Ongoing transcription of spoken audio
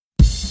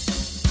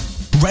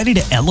Ready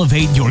to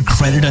elevate your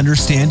credit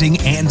understanding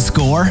and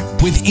score?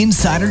 With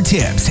insider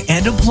tips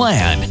and a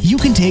plan, you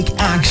can take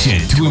action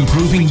to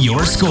improving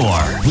your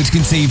score, which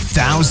can save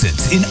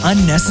thousands in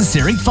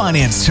unnecessary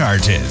finance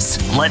charges.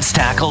 Let's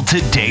tackle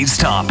today's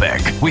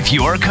topic with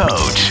your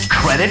coach,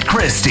 Credit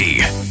Christy.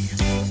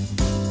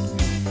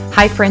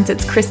 Hi friends,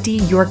 it's Christy,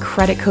 your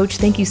credit coach.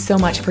 Thank you so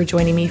much for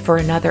joining me for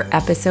another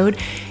episode.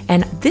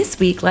 And this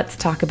week, let's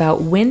talk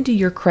about when do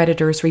your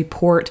creditors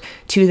report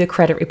to the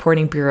credit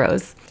reporting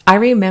bureaus. I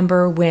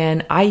remember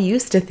when I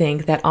used to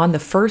think that on the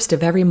first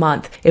of every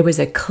month, it was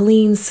a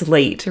clean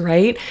slate,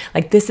 right?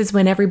 Like this is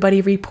when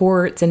everybody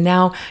reports and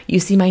now you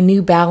see my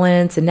new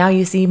balance and now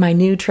you see my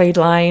new trade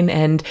line,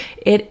 and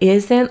it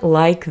isn't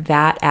like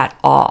that at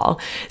all.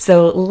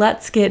 So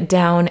let's get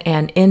down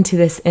and into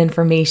this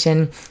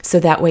information so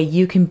that way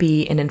you can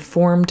be an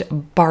informed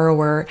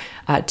borrower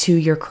to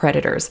your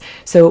creditors.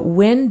 So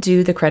when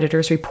do the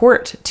creditors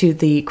report to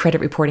the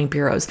credit reporting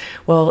bureaus?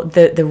 Well,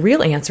 the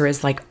real answer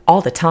is like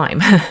all the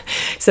time.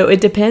 So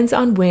it depends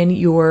on when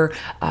your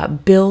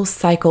bill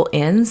cycle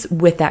ends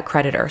with that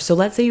creditor. So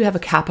let's say you have a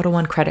Capital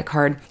One credit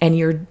card and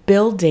your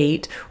bill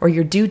date or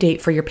your due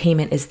date for your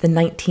payment is the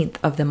 19th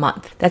of the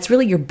month. That's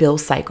really your bill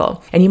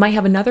cycle. And you might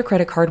have another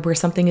credit card where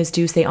something is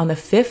due, say, on the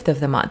 5th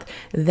of the month.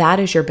 That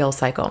is your bill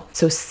cycle.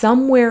 So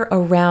somewhere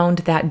around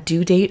that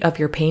due date of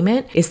your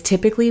payment is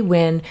typically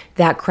when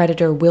that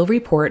creditor will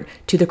report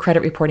to the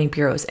credit reporting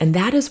bureaus. And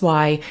that is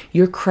why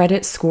your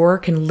credit score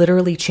can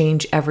literally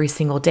change every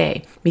single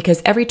day,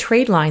 because every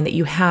trade line that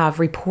you have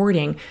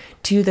reporting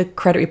to the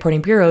credit reporting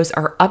bureaus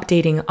are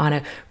updating on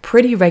a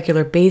pretty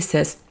regular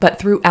basis, but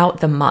throughout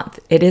the month.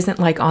 It isn't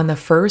like on the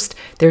first,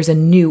 there's a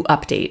new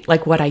update,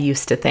 like what I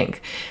used to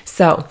think.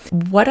 So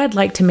what I'd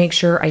like to make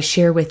sure I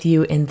share with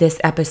you in this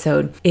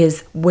episode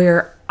is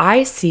where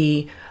I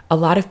see a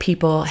lot of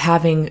people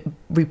having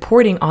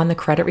reporting on the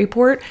credit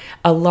report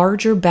a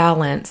larger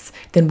balance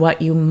than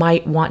what you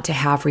might want to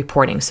have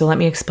reporting. So let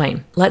me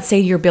explain. Let's say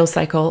your bill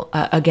cycle,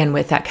 again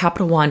with that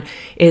Capital One,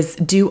 is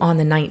due on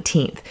the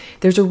 19th.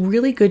 There's a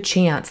really good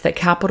chance that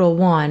Capital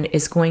One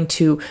is going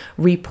to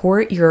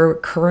report your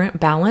current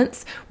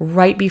balance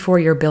right before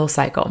your bill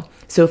cycle.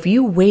 So if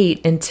you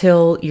wait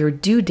until your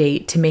due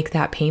date to make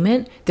that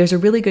payment, there's a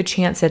really good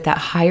chance that that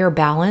higher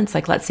balance,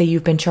 like let's say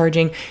you've been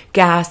charging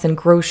gas and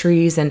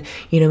groceries and,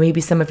 maybe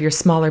some of your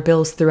smaller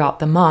bills throughout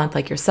the month,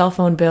 like your cell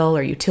phone bill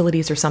or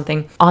utilities or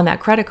something on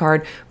that credit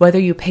card, whether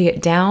you pay it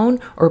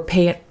down or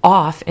pay it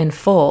off in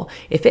full,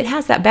 if it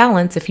has that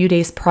balance a few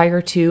days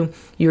prior to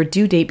your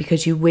due date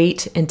because you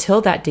wait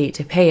until that date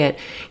to pay it,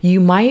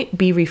 you might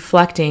be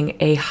reflecting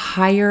a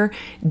higher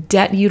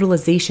debt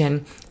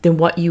utilization than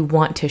what you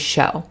want to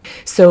show.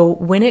 So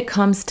when it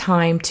comes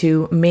time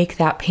to make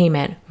that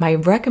payment, my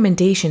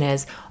recommendation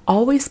is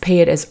always pay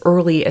it as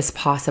early as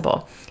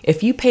possible.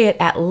 If you pay it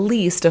at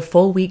least a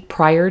full week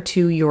prior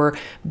to your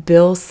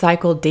bill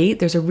cycle date,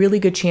 there's a really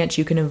good chance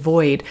you can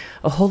avoid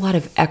a whole lot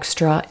of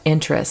extra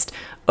interest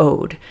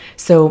owed.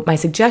 So my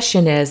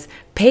suggestion is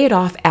pay it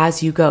off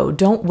as you go.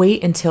 Don't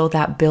wait until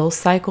that bill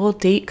cycle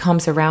date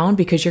comes around,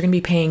 because you're going to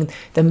be paying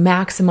the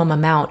maximum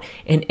amount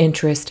in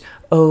interest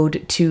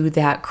owed to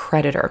that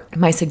creditor.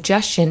 My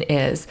suggestion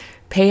is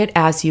pay it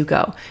as you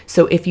go.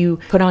 So if you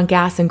put on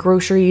gas and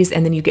groceries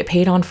and then you get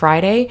paid on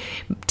Friday,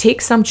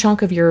 take some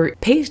chunk of your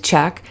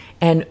paycheck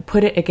and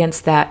put it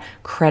against that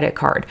credit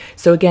card.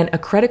 So again, a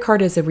credit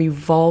card is a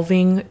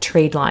revolving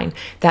trade line.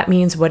 That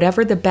means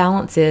whatever the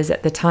balance is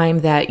at the time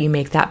that you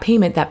make that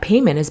payment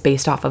is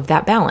based off of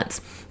that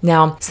balance.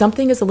 Now,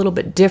 something is a little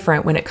bit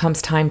different when it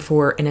comes time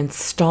for an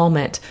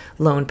installment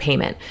loan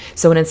payment.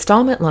 So an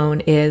installment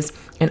loan is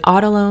an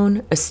auto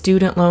loan, a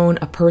student loan,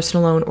 a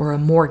personal loan, or a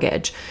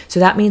mortgage. So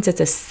that means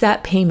it's a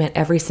set payment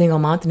every single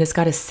month and it's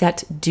got a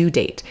set due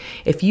date.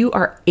 If you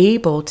are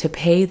able to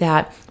pay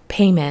that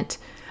payment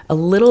a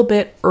little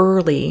bit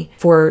early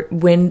for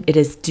when it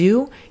is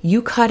due,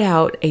 you cut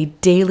out a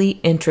daily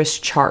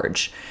interest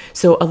charge.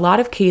 So a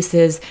lot of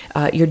cases,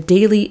 your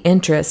daily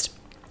interest,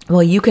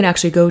 well, you can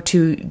actually go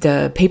to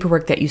the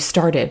paperwork that you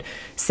started.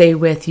 Say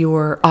with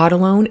your auto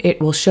loan,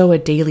 it will show a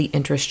daily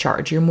interest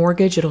charge. Your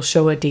mortgage, it'll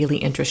show a daily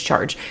interest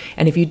charge.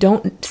 And if you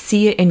don't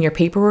see it in your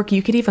paperwork,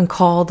 you could even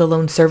call the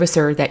loan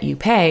servicer that you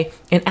pay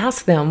and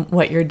ask them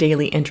what your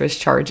daily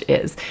interest charge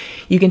is.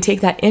 You can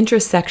take that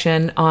interest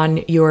section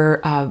on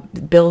your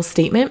bill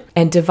statement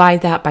and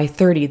divide that by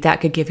 30.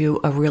 That could give you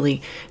a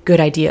really good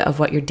idea of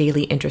what your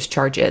daily interest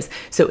charge is.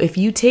 So if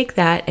you take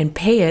that and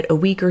pay it a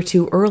week or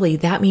two early,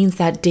 that means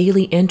that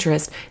daily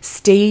interest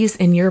stays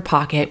in your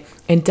pocket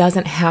and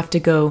doesn't have to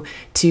go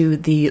to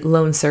the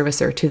loan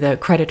servicer, to the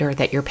creditor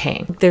that you're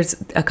paying. There's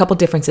a couple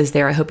differences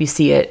there. I hope you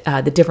see it,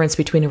 the difference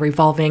between a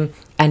revolving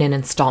and an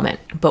installment.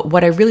 But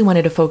what I really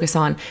wanted to focus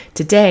on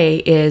today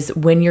is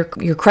when your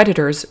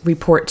creditors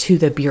report to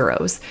the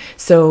bureaus.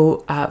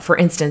 So for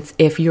instance,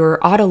 if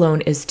your auto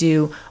loan is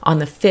due on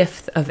the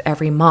 5th of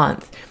every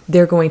month,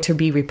 they're going to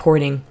be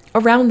reporting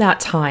around that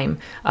time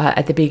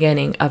at the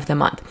beginning of the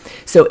month.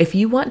 So if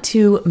you want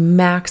to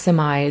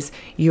maximize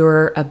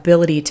your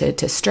ability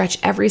to stretch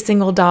every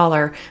single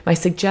dollar, my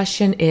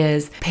suggestion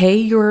is pay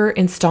your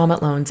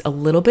installment loans a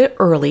little bit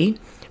early,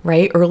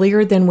 right?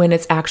 Earlier than when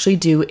it's actually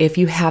due if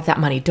you have that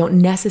money.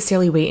 Don't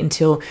necessarily wait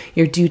until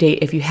your due date.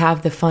 If you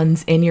have the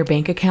funds in your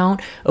bank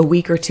account a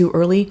week or two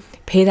early,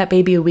 pay that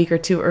baby a week or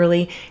two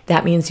early.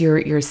 That means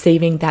you're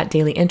saving that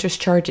daily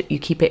interest charge. You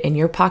keep it in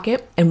your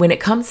pocket. And when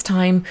it comes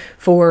time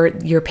for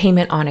your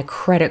payment on a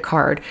credit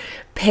card,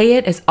 pay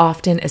it as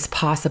often as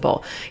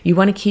possible. You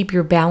want to keep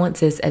your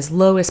balances as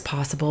low as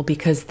possible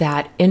because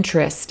that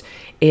interest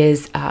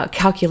is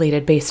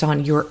calculated based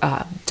on your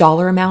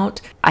dollar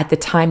amount at the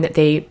time that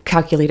they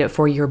calculate it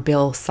for your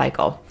bill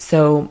cycle.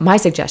 So my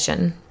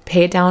suggestion,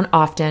 pay it down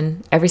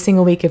often, every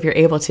single week if you're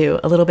able to,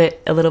 a little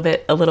bit,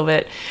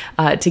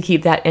 to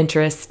keep that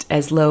interest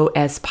as low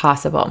as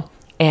possible.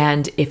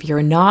 And if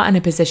you're not in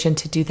a position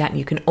to do that and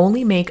you can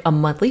only make a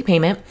monthly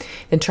payment,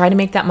 then try to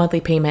make that monthly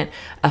payment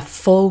a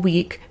full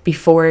week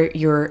before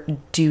your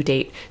due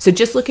date. So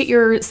just look at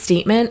your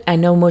statement. I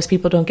know most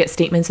people don't get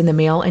statements in the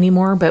mail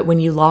anymore, but when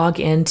you log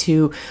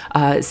into,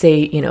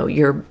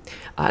 your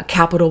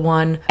Capital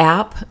One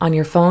app on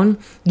your phone,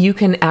 you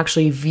can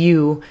actually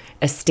view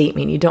a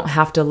statement. You don't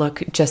have to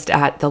look just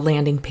at the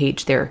landing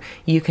page there.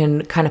 You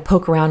can kind of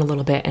poke around a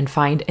little bit and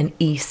find an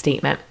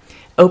e-statement.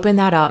 Open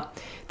that up.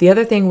 The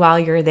other thing while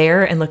you're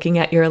there and looking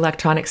at your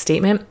electronic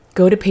statement,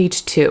 go to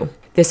page 2.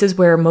 This is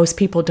where most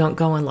people don't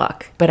go and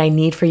look, but I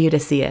need for you to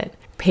see it.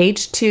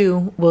 Page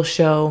 2 will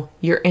show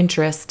your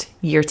interest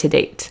year to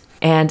date.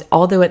 And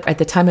although at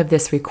the time of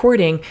this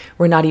recording,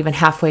 we're not even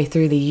halfway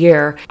through the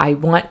year, I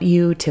want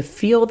you to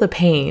feel the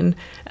pain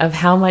of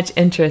how much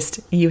interest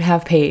you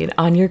have paid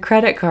on your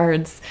credit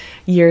cards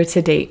year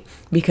to date,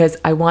 because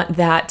I want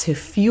that to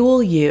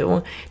fuel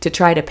you to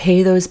try to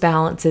pay those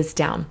balances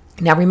down.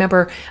 Now,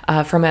 remember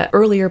from an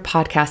earlier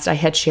podcast, I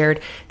had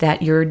shared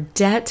that your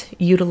debt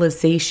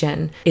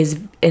utilization is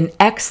in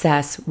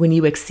excess when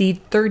you exceed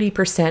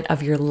 30%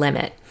 of your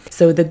limit.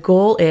 So the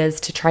goal is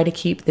to try to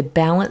keep the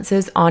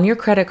balances on your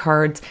credit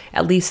cards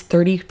at least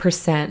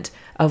 30%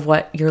 of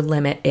what your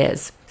limit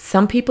is.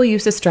 Some people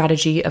use the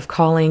strategy of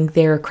calling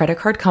their credit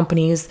card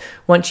companies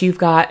once you've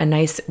got a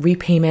nice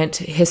repayment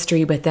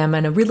history with them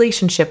and a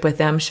relationship with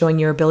them, showing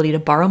your ability to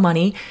borrow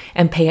money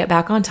and pay it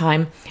back on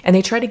time, and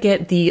they try to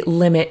get the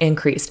limit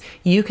increased.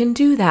 You can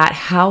do that.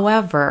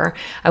 However,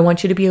 I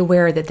want you to be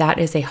aware that that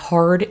is a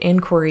hard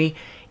inquiry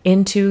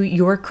into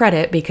your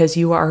credit because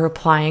you are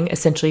applying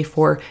essentially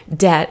for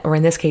debt, or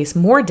in this case,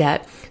 more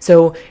debt.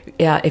 So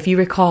if you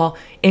recall,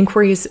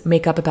 inquiries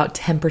make up about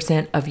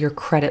 10% of your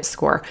credit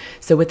score.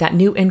 So with that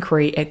new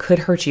inquiry, it could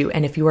hurt you.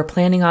 And if you are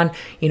planning on,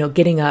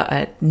 getting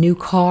a new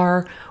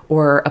car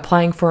or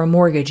applying for a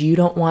mortgage, you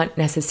don't want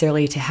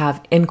necessarily to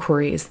have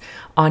inquiries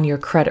on your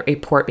credit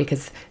report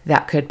because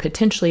that could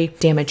potentially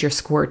damage your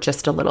score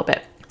just a little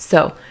bit.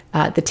 So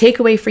the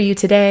takeaway for you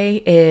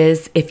today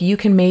is if you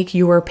can make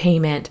your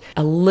payment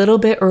a little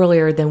bit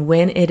earlier than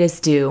when it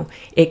is due,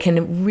 it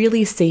can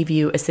really save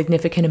you a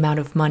significant amount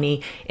of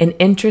money in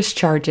interest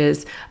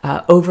charges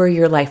over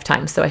your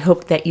lifetime. So I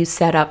hope that you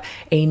set up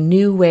a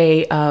new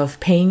way of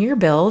paying your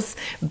bills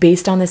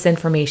based on this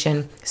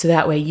information, so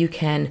that way you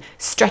can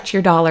stretch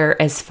your dollar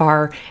as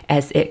far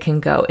as it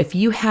can go. If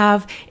you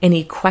have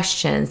any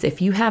questions,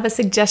 if you have a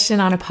suggestion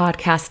on a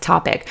podcast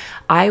topic,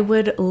 I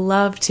would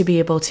love to be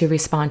able to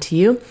respond to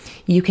you.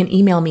 You can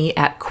email me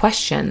at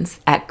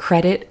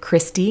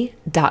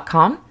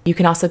questions@creditchristie.com. You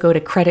can also go to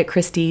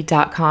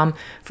creditchristie.com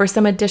for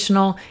some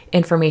additional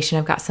information.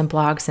 I've got some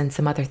blogs and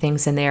some other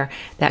things in there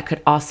that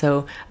could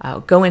also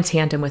go in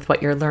tandem with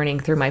what you're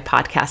learning through my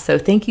podcast. So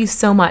thank you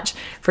so much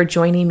for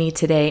joining me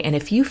today. And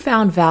if you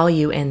found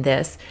value in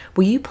this,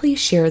 will you please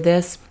share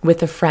this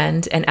with a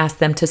friend and ask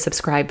them to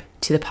subscribe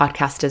to the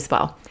podcast as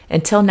well?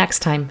 Until next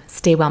time,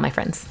 stay well, my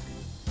friends.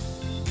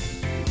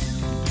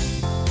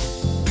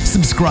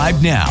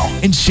 Subscribe now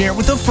and share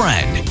with a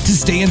friend to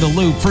stay in the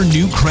loop for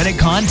new credit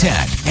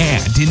content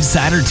and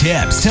insider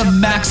tips to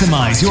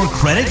maximize your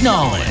credit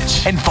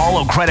knowledge. And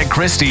follow Credit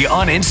Christie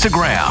on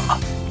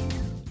Instagram.